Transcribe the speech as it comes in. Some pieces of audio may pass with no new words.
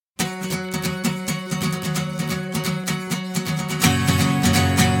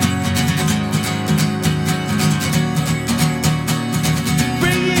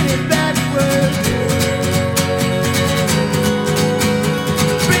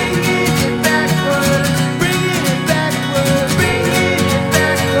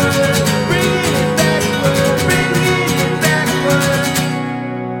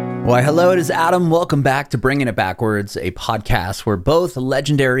Hello, it is Adam. Welcome back to Bringing It Backwards, a podcast where both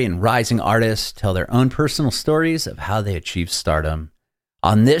legendary and rising artists tell their own personal stories of how they achieved stardom.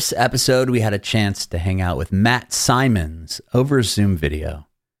 On this episode, we had a chance to hang out with Matt Simons over a Zoom video.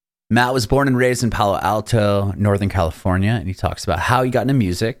 Matt was born and raised in Palo Alto, Northern California, and he talks about how he got into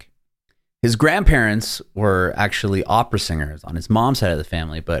music. His grandparents were actually opera singers on his mom's side of the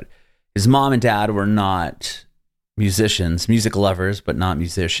family, but his mom and dad were not musicians, music lovers, but not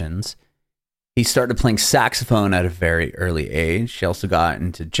musicians. He started playing saxophone at a very early age. He also got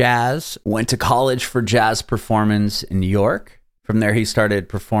into jazz, went to college for jazz performance in New York. From there, he started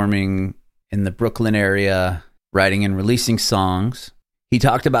performing in the Brooklyn area, writing and releasing songs. He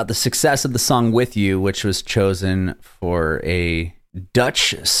talked about the success of the song With You, which was chosen for a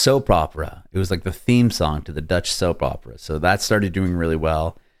Dutch soap opera. It was like the theme song to the Dutch soap opera. So that started doing really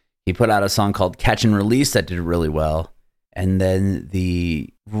well. He put out a song called Catch and Release that did really well. And then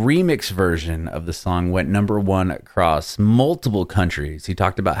the remix version of the song went number one across multiple countries. He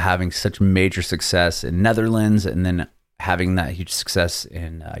talked about having such major success in Netherlands and then having that huge success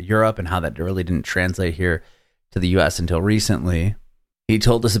in Europe and how that really didn't translate here to the US until recently. He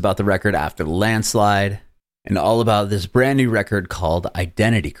told us about the record After the Landslide and all about this brand new record called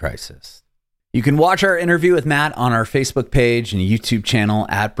Identity Crisis. You can watch our interview with Matt on our Facebook page and YouTube channel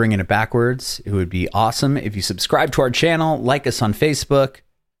at Bringing It Backwards. It would be awesome if you subscribe to our channel, like us on Facebook,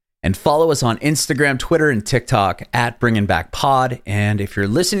 and follow us on Instagram, Twitter, and TikTok at Bringing Back Pod. And if you're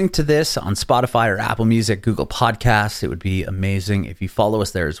listening to this on Spotify or Apple Music, Google Podcasts, it would be amazing if you follow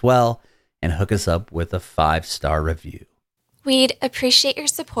us there as well and hook us up with a 5-star review. We'd appreciate your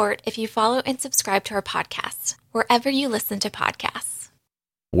support if you follow and subscribe to our podcast, wherever you listen to podcasts.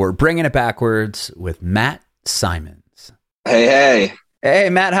 We're Bringing It Backwards with Matt Simons. Hey. Hey,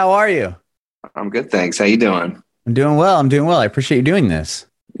 Matt, how are you? I'm good, thanks. How you doing? I'm doing well. I appreciate you doing this.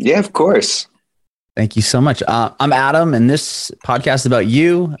 Yeah, of course. Thank you so much. I'm Adam, and this podcast is about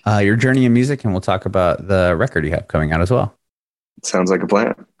you, your journey in music, and we'll talk about the record you have coming out as well. Sounds like a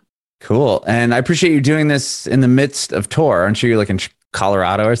plan. Cool. And I appreciate you doing this in the midst of tour. Aren't you like in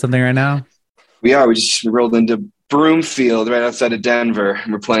Colorado or something right now? We are. We just rolled into Broomfield right outside of Denver.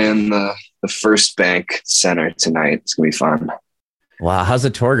 We're playing the First Bank Center tonight. It's going to be fun. Wow. How's the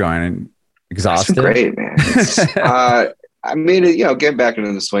tour going? Exhausted? It's great, man. I made it, getting back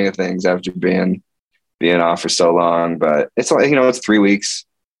into the swing of things after being off for so long, but it's like, it's 3 weeks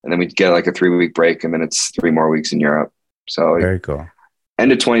and then we get like a 3-week break and then it's 3 more weeks in Europe. So very cool.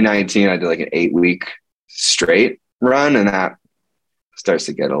 End of 2019, I did like an 8-week straight run and that starts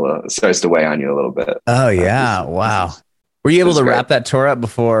to weigh on you a little bit. Oh yeah. Wow. Were you able to wrap that tour up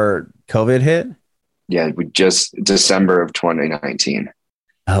before COVID hit? Yeah. We just December of 2019.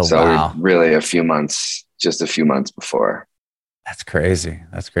 Oh, so wow. Really a few months before. That's crazy.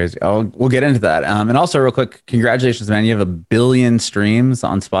 Oh, we'll get into that. And also real quick, congratulations, man. You have 1 billion streams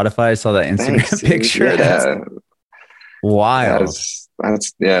on Spotify. I saw that Instagram picture. Yeah. That's wild.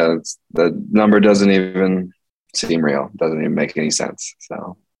 The number doesn't even seem real. Doesn't even make any sense.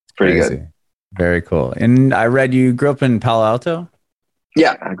 So it's pretty good. Very cool. And I read you grew up in Palo Alto?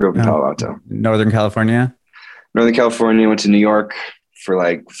 Yeah, I grew up in Palo Alto. Northern California? Northern California, went to New York for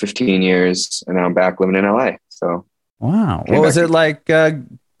like 15 years and now I'm back living in LA. So wow. What was it like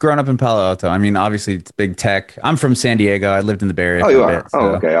growing up in Palo Alto? I mean, obviously it's big tech. I'm from San Diego. I lived in the Bay Area. Oh, you are? Bit, so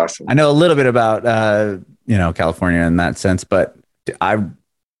okay, awesome. I know a little bit about California in that sense, but I'm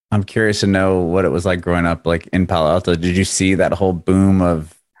curious to know what it was like growing up like in Palo Alto. Did you see that whole boom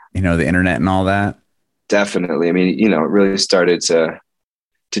of, the internet and all that? Definitely. I mean, it really started to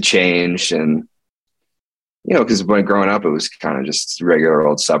change and, because when growing up, it was kind of just a regular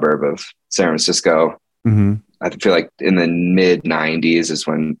old suburb of San Francisco. Mm-hmm. I feel like in the mid 90s is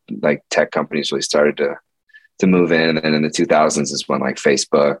when like tech companies really started to move in. And then in the 2000s is when like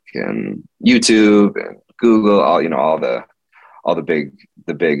Facebook and YouTube and Google, all the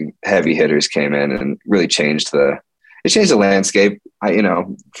big heavy hitters came in and really changed the landscape.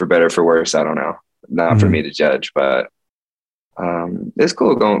 For better or for worse, I don't know. Not for me to judge, but it's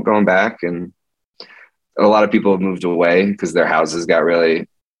cool going back. And a lot of people have moved away because their houses got really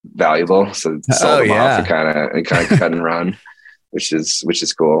valuable. So sold them off and kind of cut and run, which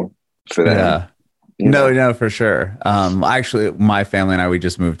is cool for them. Yeah. No, for sure. Actually, my family and we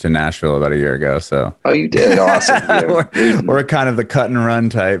just moved to Nashville about a year ago. So. Oh, you did? Awesome. Yeah. we're kind of the cut and run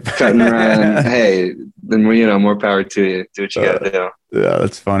type. Cut and run. Hey, then more power to you. Do what you got to do. Yeah,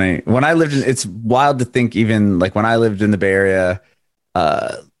 that's funny. When I lived it's wild to think even like when I lived in the Bay Area,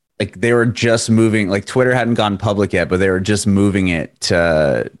 like they were just moving, like Twitter hadn't gone public yet, but they were just moving it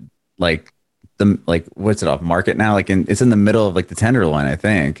to like the like what's it off Market now? Like it's in the middle of like the Tenderloin, I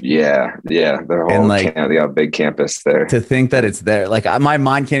think. Yeah, the whole like big campus there. To think that it's there, like my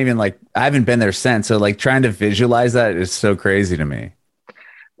mind can't even like I haven't been there since. So like trying to visualize that is so crazy to me.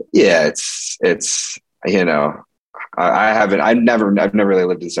 Yeah, it's I've never really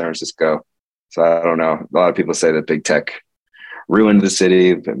lived in San Francisco, so I don't know. A lot of people say that big tech ruined the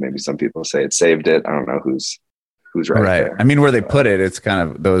city, but maybe some people say it saved it. I don't know who's right there. I mean, where they put it, it's kind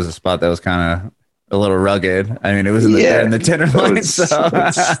of there was a spot that was kind of a little rugged. I mean, it was in the Tenderloin.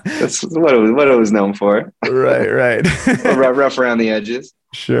 That's what it was known for. Right. rough around the edges.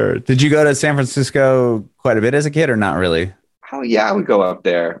 Sure. Did you go to San Francisco quite a bit as a kid, or not really? Oh yeah, I would go up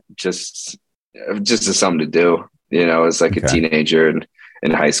there just as something to do. As like a teenager, and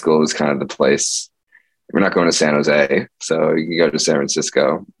in high school it was kind of the place. We're not going to San Jose, so you can go to San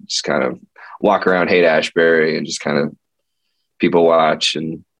Francisco, just kind of walk around Haight-Ashbury and just kind of people watch.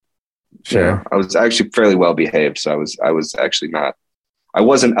 And sure, I was actually fairly well behaved, so I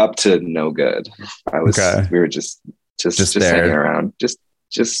wasn't up to no good. We were just hanging around,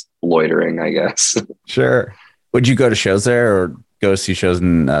 just loitering, I guess. Sure. Would you go to shows there or go see shows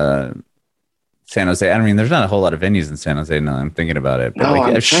in San Jose? I mean, there's not a whole lot of venues in San Jose now I'm thinking about it.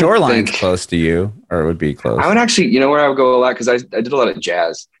 But if Shoreline's close to you, or it would be close. I would actually, where I would go a lot, because I did a lot of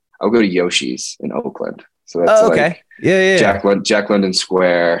jazz. I would go to Yoshi's in Oakland. So that's okay. Yeah. Jack London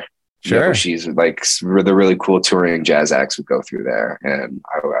Square. Sure. Yoshi's, like the really cool touring jazz acts would go through there. And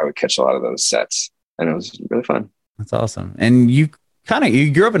I would catch a lot of those sets. And it was really fun. That's awesome. And you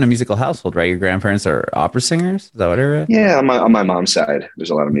grew up in a musical household, right? Your grandparents are opera singers. Is that what I read? Yeah, on my mom's side,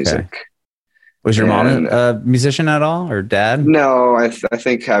 there's a lot of music. Okay. Was your mom a musician at all, or dad? No, I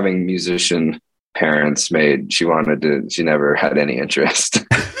think having musician parents she never had any interest.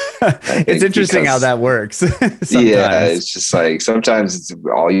 It's interesting how that works. Yeah, it's just like sometimes it's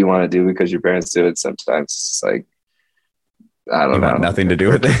all you want to do because your parents do it. Sometimes it's like, I don't know. Nothing to do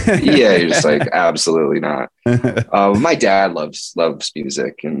with it. Yeah, you're just like, absolutely not. My dad loves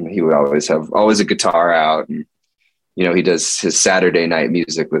music, and he would always have a guitar out, and he does his Saturday night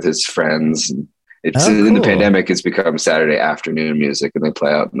music with his friends. And in the pandemic, it's become Saturday afternoon music, and they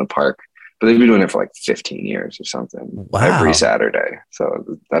play out in the park. But they've been doing it for like 15 years or something. Wow. Every Saturday.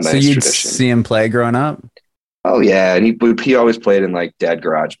 So a nice you'd tradition. See him play growing up? Oh yeah, and he always played in like dad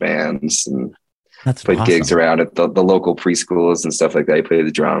garage bands and played gigs around at the local preschools and stuff like that. He played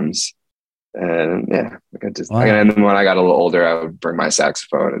the drums. And yeah, and then when I got a little older, I would bring my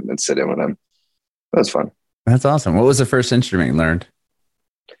saxophone and sit in with him. That was fun. That's awesome. What was the first instrument you learned?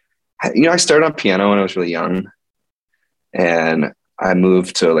 I started on piano when I was really young, and I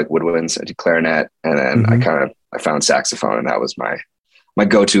moved to like woodwinds. I did clarinet, and then I found saxophone, and that was my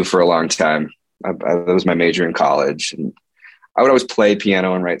go-to for a long time. That was my major in college, and I would always play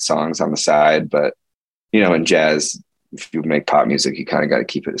piano and write songs on the side. But in jazz, if you make pop music, you kind of got to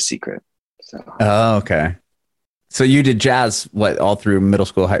keep it a secret. So. Oh, okay. So you did jazz, all through middle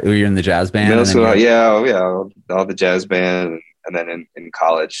school? Were you in the jazz band? Middle school, all the jazz band. And then in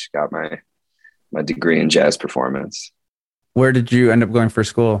college, got my degree in jazz performance. Where did you end up going for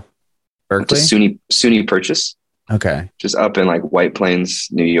school? Berkeley? SUNY Purchase. Okay. Just up in like White Plains,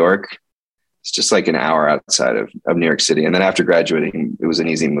 New York. It's just like an hour outside of New York City. And then after graduating, it was an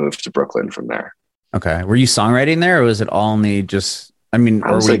easy move to Brooklyn from there. Okay. Were you songwriting there, or was it only just... or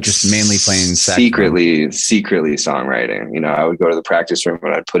were you just mainly playing saxophone? Secretly songwriting. I would go to the practice room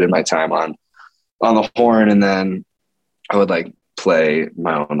and I'd put in my time on the horn, and then I would like play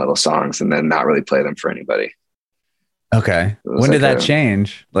my own little songs and then not really play them for anybody. Okay. When did that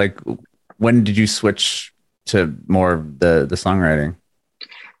change? Like, when did you switch to more of the songwriting?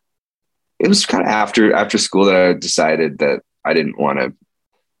 It was kind of after school that I decided that I didn't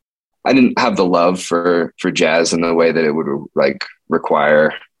have the love for jazz in the way that it would like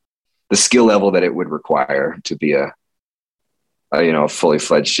require the skill level that it would require to be a fully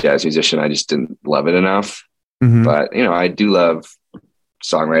fledged jazz musician. I just didn't love it enough. Mm-hmm. But, I do love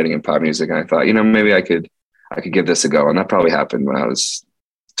songwriting and pop music. And I thought, maybe I could give this a go. And that probably happened when I was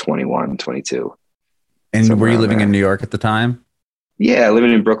 21, 22. And were you living in New York at the time? Yeah,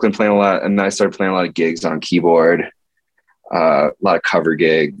 living in Brooklyn, playing a lot. And I started playing a lot of gigs on keyboard, a lot of cover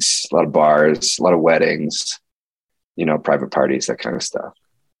gigs, a lot of bars, a lot of weddings, private parties, that kind of stuff.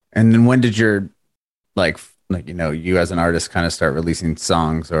 And then when did your, you as an artist kind of start releasing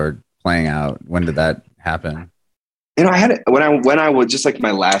songs or playing out? When did that happen? I had it when I was just like my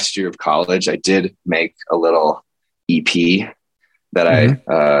last year of college. I did make a little EP that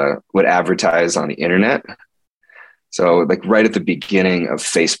I would advertise on the internet. So like right at the beginning of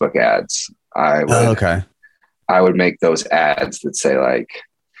Facebook ads, I would make those ads that say like,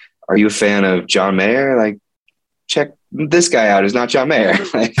 are you a fan of John Mayer? Like, check this guy out. Who's not John Mayer.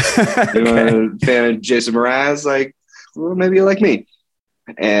 Like, you a fan of Jason Mraz? Like, well, maybe you like me.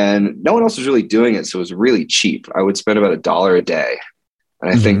 And no one else was really doing it, so it was really cheap. I would spend about $1 a day,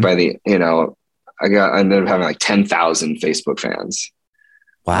 and I think by the I ended up having like 10,000 Facebook fans.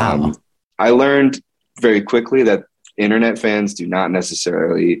 Wow. I learned very quickly that internet fans do not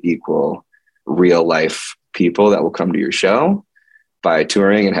necessarily equal real life people that will come to your show by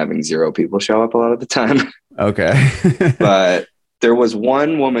touring and having 0 people show up a lot of the time. Okay. But there was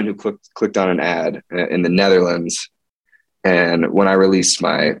one woman who clicked on an ad in the Netherlands. And when I released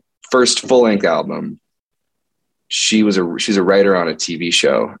my first full-length album, she's a writer on a TV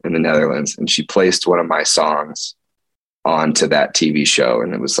show in the Netherlands, and she placed one of my songs onto that TV show,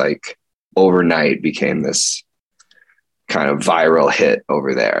 and it was like overnight became this kind of viral hit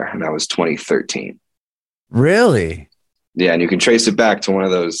over there. And that was 2013. Really? Yeah, and you can trace it back to one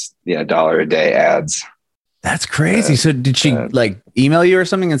of those $1 a day ads. That's crazy. So did she like email you or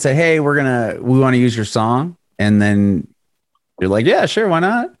something and say, "Hey, we want to use your song"? And then you're like, "Yeah, sure, why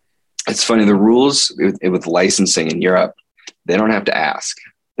not?" It's funny, the rules with licensing in Europe, they don't have to ask.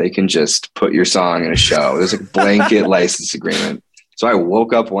 They can just put your song in a show. There's a blanket license agreement. So I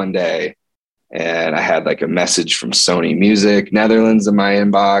woke up one day and I had like a message from Sony Music Netherlands in my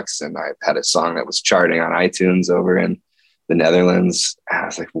inbox, and I had a song that was charting on iTunes over in the Netherlands. And I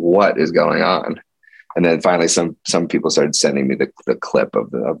was like, what is going on? And then finally some people started sending me the clip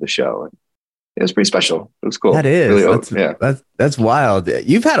of the show. And it was pretty special. It was cool. That is. Really, that's wild.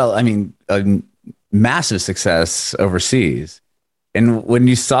 You've had a massive success overseas. And when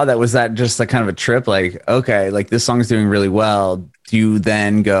you saw that, was that just like kind of a trip? Like, okay, like this song's doing really well. Do you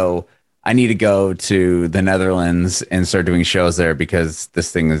then go, I need to go to the Netherlands and start doing shows there because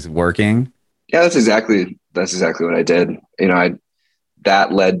this thing is working? Yeah, that's exactly what I did.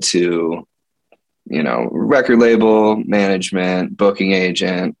 That led to, record label, management, booking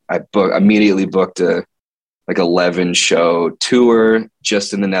agent. I immediately booked a 11 show tour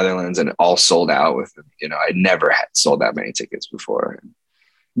just in the Netherlands, and all sold out with, I never had sold that many tickets before,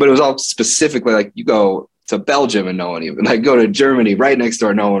 but it was all specifically like you go to Belgium and no one even go to Germany right next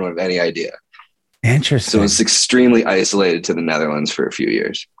door. No one would have any idea. Interesting. So it's extremely isolated to the Netherlands for a few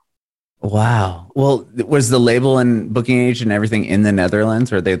years. Wow. Well, was the label and booking agent and everything in the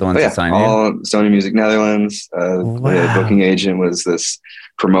Netherlands? Or are they the ones that signed you? All Sony Music Netherlands. The booking agent was this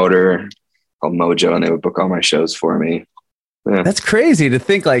promoter called Mojo, and they would book all my shows for me. Yeah. That's crazy to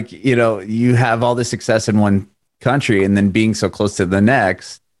think you have all this success in one country and then being so close to the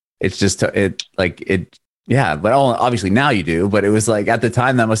next. It's just yeah, but obviously now you do, but it was like at the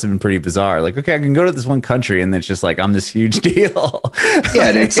time that must have been pretty bizarre. Like, okay, I can go to this one country and it's just like I'm this huge deal. Yeah,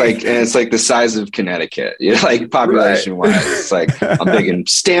 and it's like the size of Connecticut. Population wise, it's like I'm big in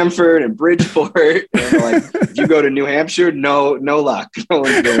Stamford and Bridgeport. And if you go to New Hampshire, no luck. No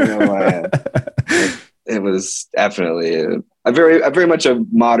one's going to know where I am. It was definitely a very much a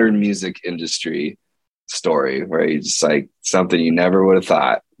modern music industry story where you just like something you never would have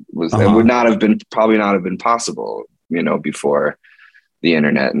thought was it would probably not have been possible, before the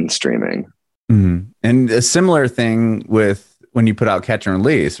internet and streaming. Mm-hmm. And a similar thing with when you put out Catch and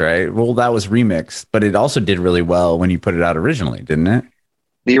Release, right? Well, that was remixed, but it also did really well when you put it out originally, didn't it?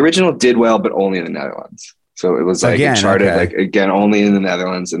 The original did well, but only in the Netherlands. So it was it charted only in the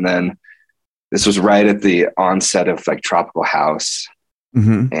Netherlands. And then this was right at the onset of Tropical House.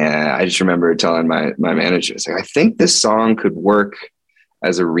 Mm-hmm. And I just remember telling my manager, I think this song could work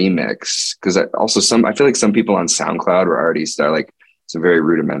as a remix, because I feel like some people on SoundCloud were already some very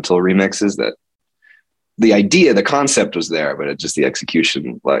rudimental remixes that the concept was there, but the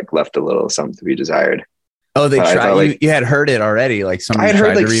execution left a little something to be desired. Oh, they tried. You had heard it already. I had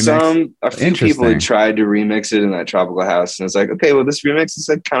heard a few people had tried to remix it in that Tropical House, and it's like, okay, well, this remix is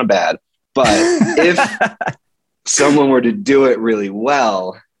kind of bad, but if someone were to do it really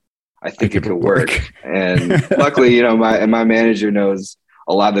well, I think it could work. And luckily, my manager knows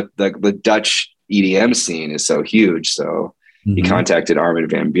a lot of the Dutch EDM scene is so huge. So he contacted Armin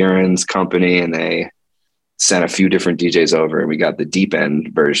van Buuren's company, and they sent a few different DJs over, and we got the deep end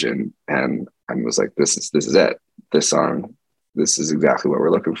version. And I was like, this is it. This song, this is exactly what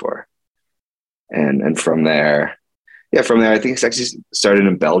we're looking for. And from there, I think it's actually started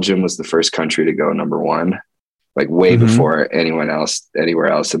in Belgium, was the first country to go number one, way before anywhere else.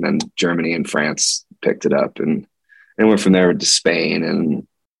 And then Germany and France picked it up, and went from there to Spain and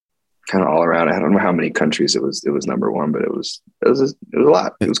kind of all around. I don't know how many countries it was number one, but it was a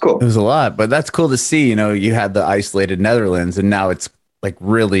lot. It was cool. It was a lot, but that's cool to see. You had the isolated Netherlands, and now it's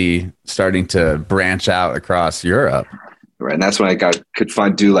really starting to branch out across Europe. Right. And that's when I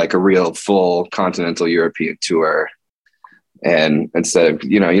do like a real full continental European tour. And instead of,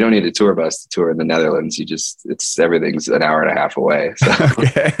 you don't need a tour bus to tour in the Netherlands. Everything's an hour and a half away. So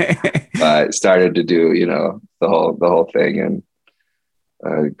Okay. I started to do, the whole thing and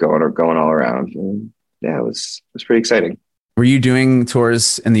going all around. And yeah, it was pretty exciting. Were you doing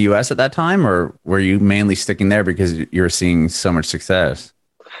tours in the US at that time, or were you mainly sticking there because you were seeing so much success?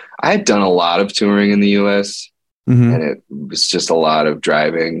 I had done a lot of touring in the US, and it was just a lot of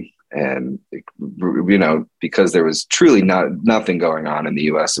driving. And, because there was truly nothing going on in the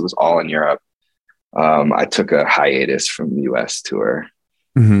US, it was all in Europe. I took a hiatus from the US touring.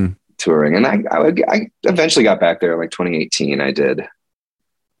 And I eventually got back there in like 2018. I did,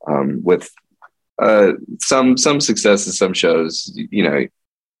 with some successes, some shows,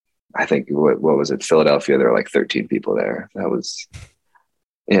 I think what was it? Philadelphia. There were like 13 people there. That was,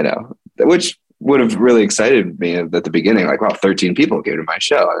 which would have really excited me at the beginning. Like, wow, 13 people came to my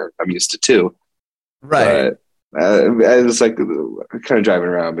show. I'm used to 2. Right. But, I was like kind of driving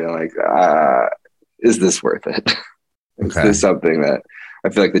around being like, is this worth it? Is this something that I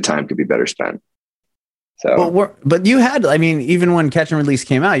feel like the time could be better spent? So, but you had, even when Catch and Release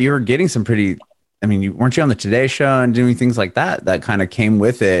came out, you were getting some pretty, weren't you on the Today Show and doing things like that? That kind of came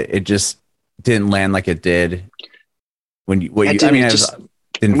with it. It just didn't land like it did when you, we had,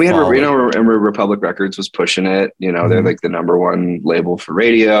 Republic Records was pushing it, they're like the number 1 label for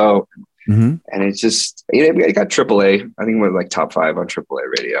radio. And it just, it got AAA. I think we're like top 5 on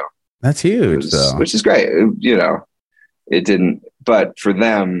AAA radio. That's huge, which is great. It didn't, but for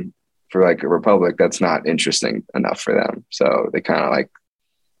them, for like a Republic, that's not interesting enough for them. So they kind of like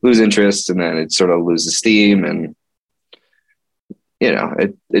lose interest, and then it sort of loses steam, and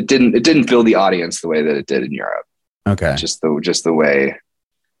it didn't fill the audience the way that it did in Europe. Okay. Just the way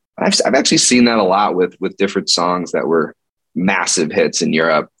I've actually seen that a lot with different songs that were massive hits in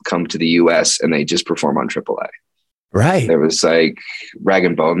Europe come to the US and they just perform on AAA. Right. There was like Rag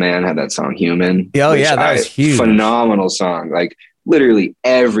and Bone Man had that song Human. Oh yeah, that was huge. Phenomenal song. Like literally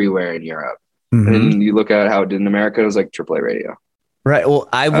everywhere in Europe. And you look at how it did in America, it was like AAA radio. Right. Well,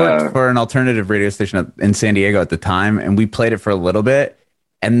 I worked for an alternative radio station in San Diego at the time, and we played it for a little bit.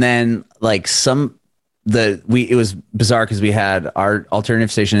 And then like it was bizarre because we had our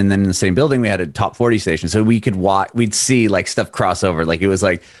alternative station, and then in the same building we had a top 40 station, so we could we'd see like stuff cross over, like it was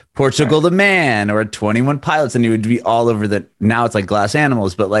like Portugal the Man or 21 Pilots, and it would be all over now it's like Glass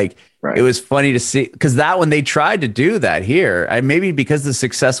Animals, but like it was funny to see because that when they tried to do that here, maybe because the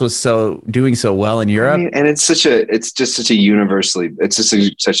success was doing so well in Europe. And it's just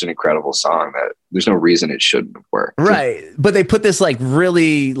such an incredible song that there's no reason it shouldn't have worked. Right. But they put this like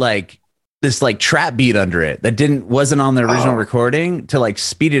really like this like trap beat under it that wasn't on the original recording to like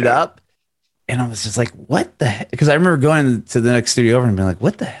speed it up. And I was just like, what the heck? Because I remember going to the next studio over and being like,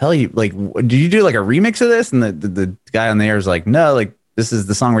 what the hell? Did you do like a remix of this? And the guy on the air is like, no, like this is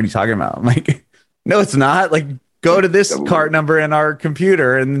the song. What are you talking about? I'm like, no, it's not. Like go to this cart number in our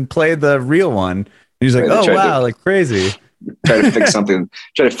computer and play the real one. And he's like, oh wow, like crazy. Try to fix something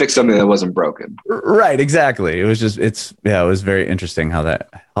that wasn't broken. Right, exactly. It was it was very interesting how that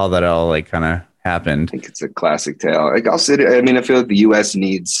all like kind of happened. I think it's a classic tale. Like I feel like the US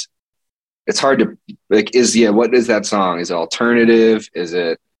needs, it's hard to like, what is that song? Is it alternative? Is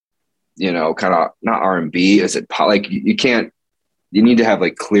it, kind of not R&B? Is it like you need to have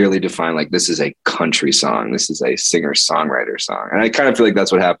like clearly defined, like this is a country song. This is a singer-songwriter song. And I kind of feel like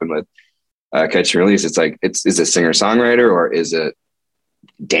that's what happened with Catch and Release. It's like, is it singer-songwriter or is it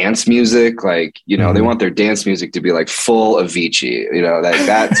dance music? Like, they want their dance music to be like full Avicii,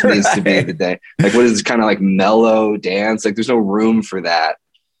 that needs to be the day. Like, what is this kind of like mellow dance? Like, there's no room for that.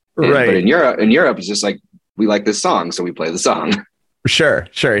 Right. But in Europe, it's just like, we like this song, so we play the song. Sure.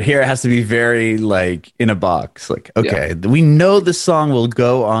 Here it has to be very like in a box. Like, okay, we know the song will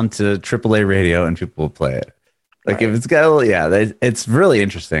go onto AAA radio and people will play it. Like if it's got, it's really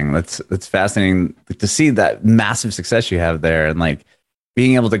interesting. It's fascinating to see that massive success you have there, and like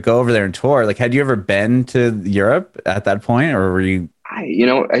being able to go over there and tour. Like, had you ever been to Europe at that point, or were you?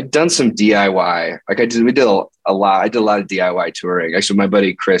 I'd done some DIY. Like we did a lot. I did a lot of DIY touring. Actually, my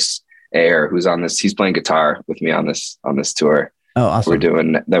buddy Chris Ayer, who's on this, he's playing guitar with me on this tour. Oh, awesome. We're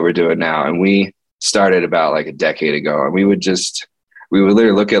doing now, and we started about like a decade ago, and we would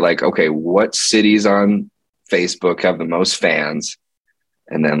literally look at like, okay, what cities on Facebook have the most fans,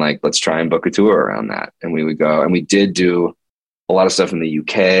 and then like let's try and book a tour around that. And we would go, and we did do a lot of stuff in the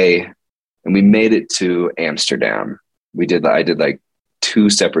UK, and we made it to Amsterdam. I did like 2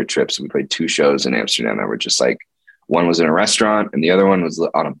 separate trips. We played 2 shows in Amsterdam that were just like, one was in a restaurant and the other one was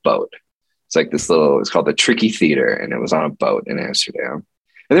on a boat. It's like it's called the Tricky Theater, and it was on a boat in Amsterdam.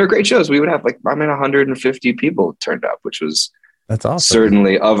 And they were great shows. We would have 150 people turned up, which was That's awesome.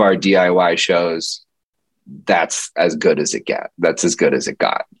 Certainly of our DIY shows, that's as good as it got. That's as good as it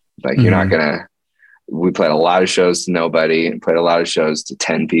got. Like you're not gonna. We played a lot of shows to nobody, and played a lot of shows to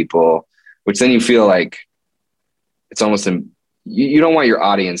 10 people, which then you feel like it's almost you don't want your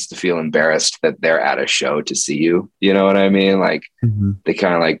audience to feel embarrassed that they're at a show to see you. You know what I mean? Like they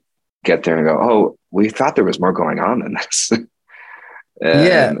kind of like get there and go, "Oh, we thought there was more going on than this."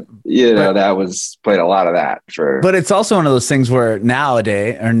 And, that was played a lot of that but it's also one of those things where now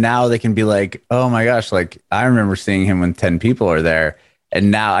they can be like, oh my gosh, like I remember seeing him when 10 people are there.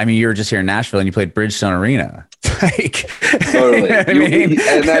 And now, I mean, you were just here in Nashville and you played Bridgestone Arena. Like, totally.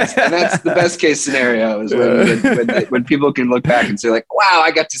 And that's the best case scenario is when people can look back and say like, wow,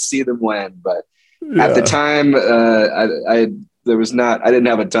 I got to see them when, but at the time I didn't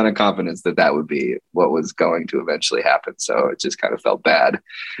have a ton of confidence that would be what was going to eventually happen. So it just kind of felt bad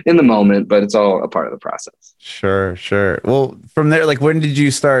in the moment, but it's all a part of the process. Sure. Well, from there, like when did you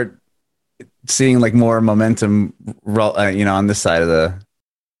start seeing like more momentum, on this side of the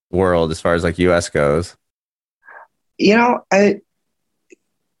world as far as like US goes? The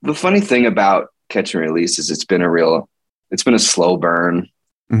funny thing about Catch and Release is it's been a slow burn.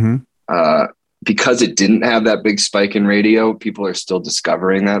 Because it didn't have that big spike in radio, people are still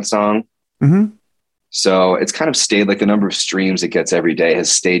discovering that song. So it's kind of stayed like the number of streams it gets every day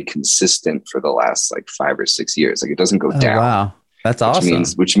has stayed consistent for the last like 5 or 6 years. Like it doesn't go down. Wow. That's awesome.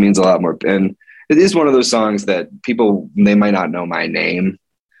 Which means a lot more. And it is one of those songs that people, they might not know my name,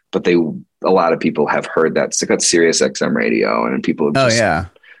 but a lot of people have heard that. It's got Sirius XM radio and people have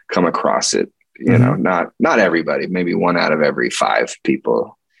just come across it. You know, not everybody, maybe 1 out of every 5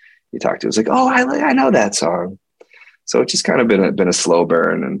 people you talk to is like, oh, I know that song. So it's just kind of been a slow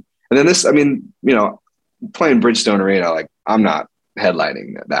burn. And then this, I mean, playing Bridgestone Arena, like I'm not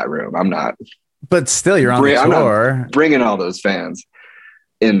headlining that room. I'm not. But still, you're on the tour. I'm not bringing all those fans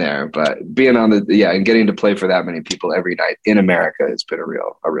in there, but being on and getting to play for that many people every night in America has been a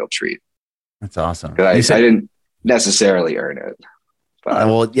real treat. That's awesome. I didn't necessarily earn it. But. I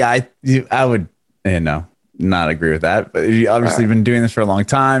would, not agree with that, but you obviously been doing this for a long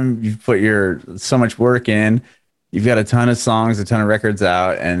time. You've put so much work in. You've got a ton of songs, a ton of records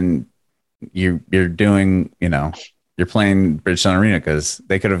out, and you're doing, you're playing Bridgestone Arena because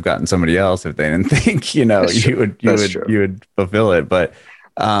they could have gotten somebody else if they didn't think, you would fulfill it. But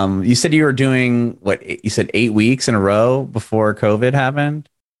you said you were doing you said 8 weeks in a row before COVID happened.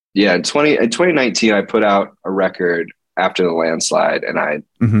 Yeah, in 2019, I put out a record after the landslide, and I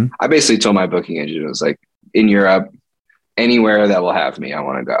basically told my booking agent, it was like, in Europe, anywhere that will have me, I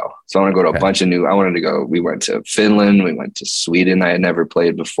want to go. So I want to go to a bunch of we went to Finland, we went to Sweden, I had never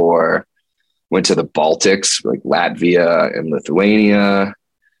played before, went to the Baltics, like Latvia and Lithuania.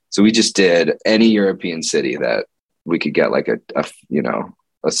 So we just did any European city that we could get like a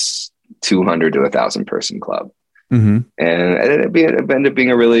 200 to 1,000 person club. And it ended up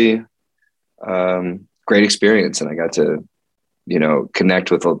being a really great experience. And I got to,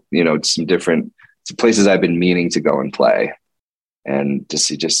 connect with, some different places I've been meaning to go and play, and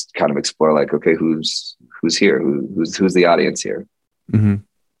just kind of explore like, okay, who's here? Who's the audience here?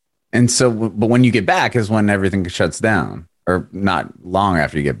 And so, but when you get back is when everything shuts down, or not long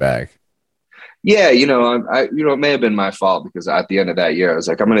after you get back. Yeah. It may have been my fault because at the end of that year, I was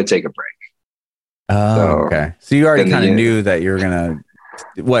like, I'm going to take a break. Oh, okay. So you already kind of knew that you were going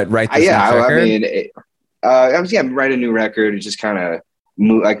to write this next record? I was write a new record. It just kind of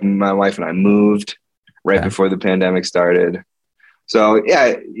moved, like my wife and I moved right before the pandemic started. So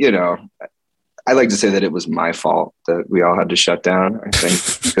yeah, I like to say that it was my fault that we all had to shut down, I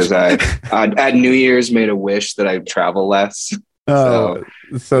think, because I at New Year's made a wish that I'd travel less. So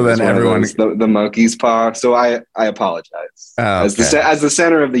then everyone, the monkey's paw. So I apologize. As the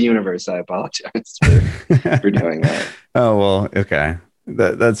center of the universe, I apologize for doing that. Oh, well, okay.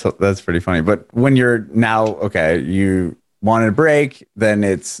 That's pretty funny. But when you're now, you wanted a break, then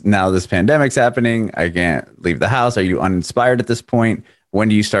it's now this pandemic's happening. I can't leave the house. Are you uninspired at this point? When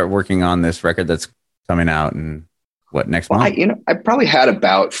do you start working on this record that's coming out, and what next month? I probably had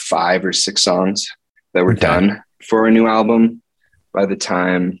about 5 or 6 songs that were done for a new album by the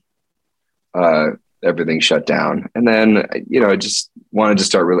time everything shut down. And then, I just wanted to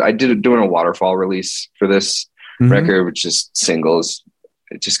start doing a waterfall release for this record, which is singles,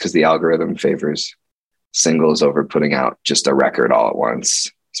 just because the algorithm favors singles over putting out just a record all at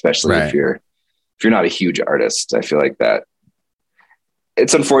once, especially if you're not a huge artist. I feel like that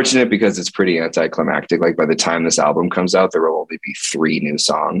it's unfortunate because it's pretty anticlimactic. Like by the time this album comes out, there will only be 3 new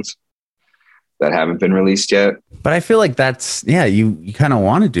songs. that haven't been released yet. But I feel like that's, yeah, you kind of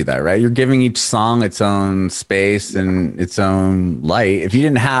want to do that, right? You're giving each song its own space and its own light. If you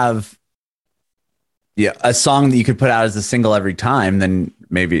didn't have a song that you could put out as a single every time, then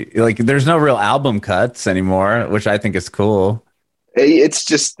maybe like there's no real album cuts anymore, which I think is cool. It's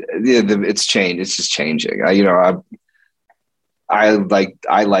just, it's changed. It's just changing. I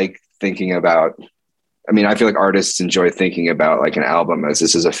like thinking about, I mean, I feel like artists enjoy thinking about like an album as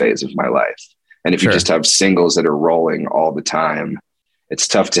this is a phase of my life. And if you just have singles that are rolling all the time, it's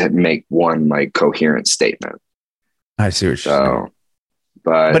tough to make one like coherent statement. I see what you're saying.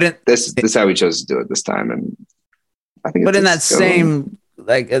 But this is how we chose to do it this time. And I think, but in that same,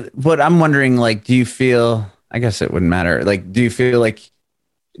 like, what I'm wondering, like, do you feel, I guess it wouldn't matter. Like, do you feel like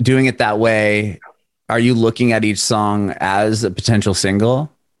doing it that way? Are you looking at each song as a potential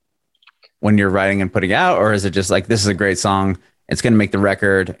single when you're writing and putting out? Or is it just like, this is a great song, it's going to make the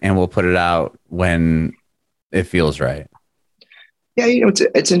record and we'll put it out when it feels right? Yeah.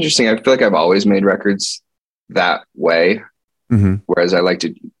 It's interesting. I feel like I've always made records that way. Mm-hmm. Whereas I like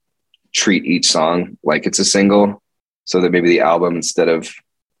to treat each song like it's a single, so that maybe the album, instead of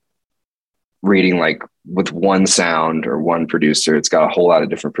reading like with one sound or one producer, it's got a whole lot of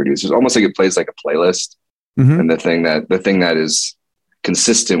different producers, almost like it plays like a playlist. Mm-hmm. And the thing that is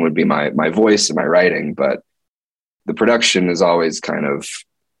consistent would be my voice and my writing, but the production is always kind of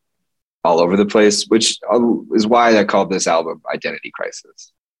all over the place, which is why I called this album Identity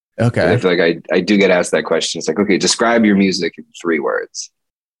Crisis. Okay. I feel like I do get asked that question. It's like, okay, describe your music in 3 words.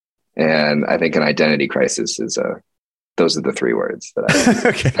 And I think an identity crisis is those are the 3 words that I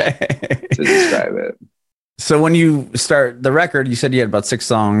okay to describe it. So when you start the record, you said you had about 6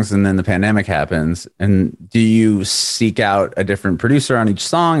 songs and then the pandemic happens. And do you seek out a different producer on each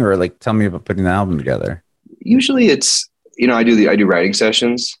song, or like, tell me about putting the album together? Usually it's, I do writing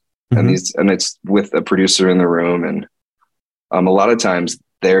sessions, mm-hmm. and it's with a producer in the room. And a lot of times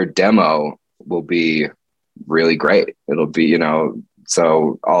their demo will be really great. It'll be,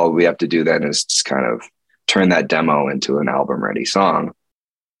 so all we have to do then is just kind of turn that demo into an album ready song.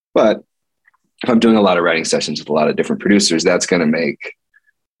 But if I'm doing a lot of writing sessions with a lot of different producers, that's going to make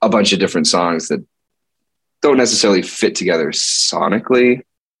a bunch of different songs that don't necessarily fit together sonically.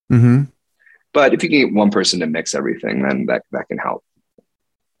 Mm-hmm. But if you can get one person to mix everything, then that can help.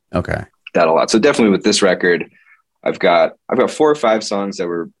 Okay. That a lot. So definitely with this record, I've got 4 or 5 songs that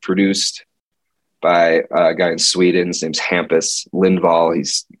were produced by a guy in Sweden. His name's Hampus Lindvall.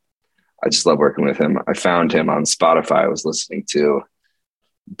 I just love working with him. I found him on Spotify. I was listening to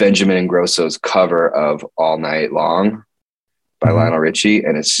Benjamin Ingrosso's cover of All Night Long by mm-hmm. Lionel Richie.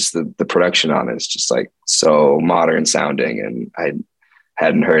 And it's just the production on it is just like so modern sounding. And I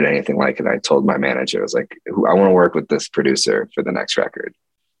hadn't heard anything like it. I told my manager, I was like, I want to work with this producer for the next record.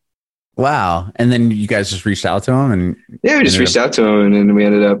 Wow. And then you guys just reached out to him? And yeah, we just reached out to him, and then he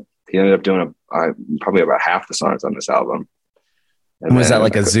ended up doing probably about half the songs on this album. And was that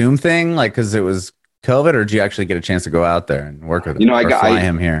like a Zoom thing? Like, cause it was COVID, or did you actually get a chance to go out there and work with him? Fly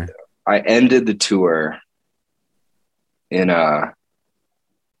him here? I ended the tour in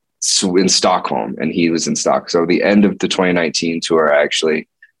Stockholm, and he was in Stockholm. So the end of the 2019 tour,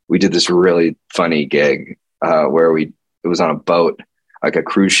 we did this really funny gig where it was on a boat, like a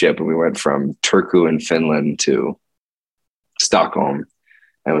cruise ship, and we went from Turku in Finland to Stockholm.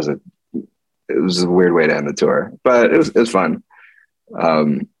 And it was a weird way to end the tour, but it was fun.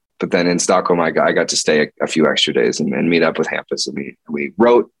 But then in Stockholm, I got to stay a few extra days and meet up with Hampus, and we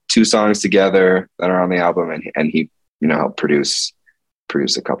wrote 2 songs together that are on the album, and he helped produce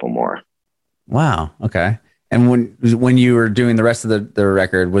a couple more. Wow. Okay. And when you were doing the rest of the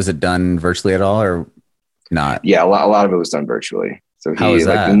record, was it done virtually at all, or not? Yeah, a lot of it was done virtually. So how was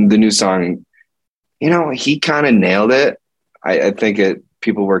that? The new song, he kind of nailed it. I think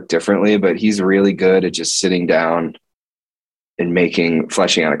people work differently, but he's really good at just sitting down and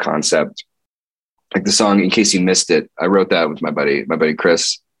fleshing out a concept. Like the song, In Case You Missed It, I wrote that with my buddy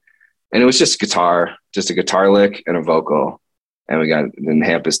Chris, and it was just a guitar lick and a vocal, and then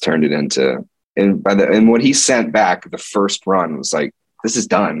Hampus turned it into, and what he sent back the first run was like, this is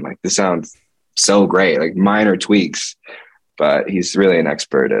done. Like, this sounds so great, like minor tweaks, but he's really an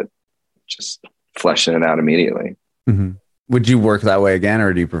expert at just fleshing it out immediately. Mm-hmm. Would you work that way again,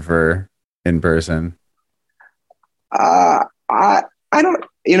 or do you prefer in person? I don't,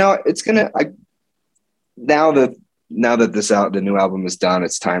 it's now that the new album is done,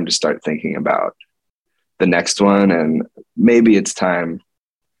 it's time to start thinking about the next one. And maybe it's time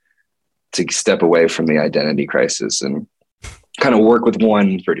to step away from the identity crisis and kind of work with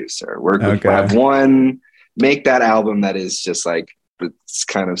one producer, have one, make that album that is just like, it's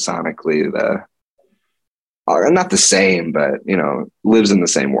kind of sonically not the same, but lives in the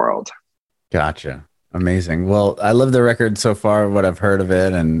same world. Gotcha. Amazing. Well, I love the record so far, what I've heard of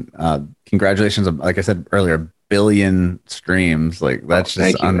it, and congratulations. Like I said earlier, 1 billion streams. Like that's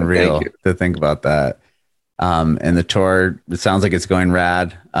just unreal to think about that. And the tour, it sounds like it's going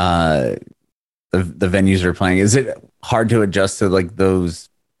rad. The venues are playing. Is it hard to adjust to like those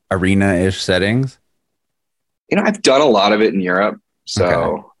arena-ish settings? I've done a lot of it in Europe, so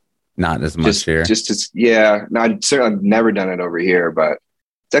okay. Not as much here. No, I've never done it over here, but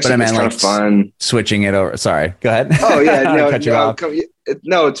it's actually kind of fun switching it over. Sorry, go ahead. Oh yeah,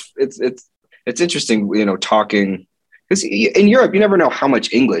 it's interesting, talking, because in Europe you never know how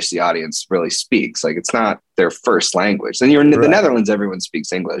much English the audience really speaks. Like it's not their first language. Then you're in the Netherlands, everyone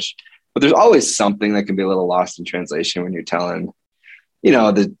speaks English, but there's always something that can be a little lost in translation when you're telling,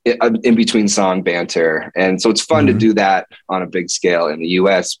 the in between song banter. And so it's fun to do that on a big scale in the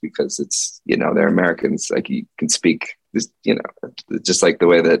US because it's, they're Americans. Like you can speak just like the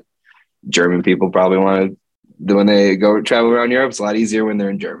way that German people probably want to, when they go travel around Europe, it's a lot easier when they're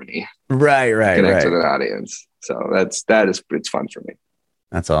in Germany. Right. Connect with an audience. So it's fun for me.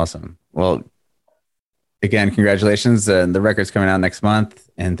 That's awesome. Well, again, congratulations. The record's coming out next month.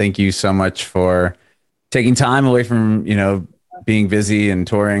 And thank you so much for taking time away from, being busy and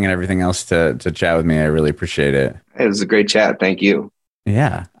touring and everything else to chat with me. I really appreciate it. It was a great chat. Thank you.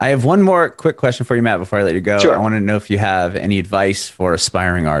 Yeah. I have one more quick question for you, Matt, before I let you go. Sure. I want to know if you have any advice for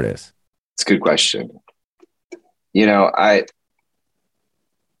aspiring artists. It's a good question. It's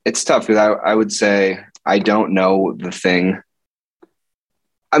tough because I would say I don't know the thing.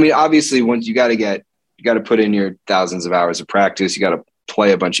 I mean, obviously, once you got to put in your thousands of hours of practice. You got to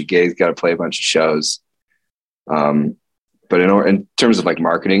play a bunch of gigs, got to play a bunch of shows. But in terms of like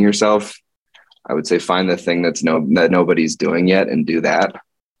marketing yourself, I would say find the thing that nobody's doing yet and do that.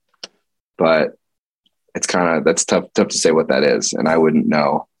 But that's tough to say what that is. And I wouldn't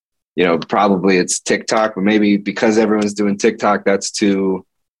know, probably it's TikTok, but maybe because everyone's doing TikTok, it's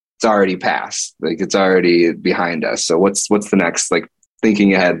already past, like it's already behind us. So what's the next, like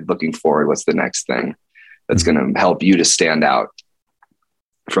thinking ahead, looking forward, what's the next thing that's going to help you to stand out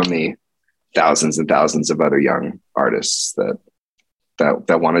from the thousands and thousands of other young artists that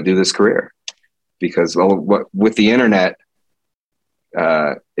want to do this career? Because with the internet,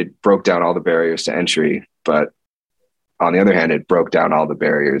 it broke down all the barriers to entry, but on the other hand, it broke down all the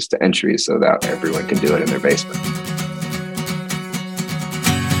barriers to entry so that everyone can do it in their basement.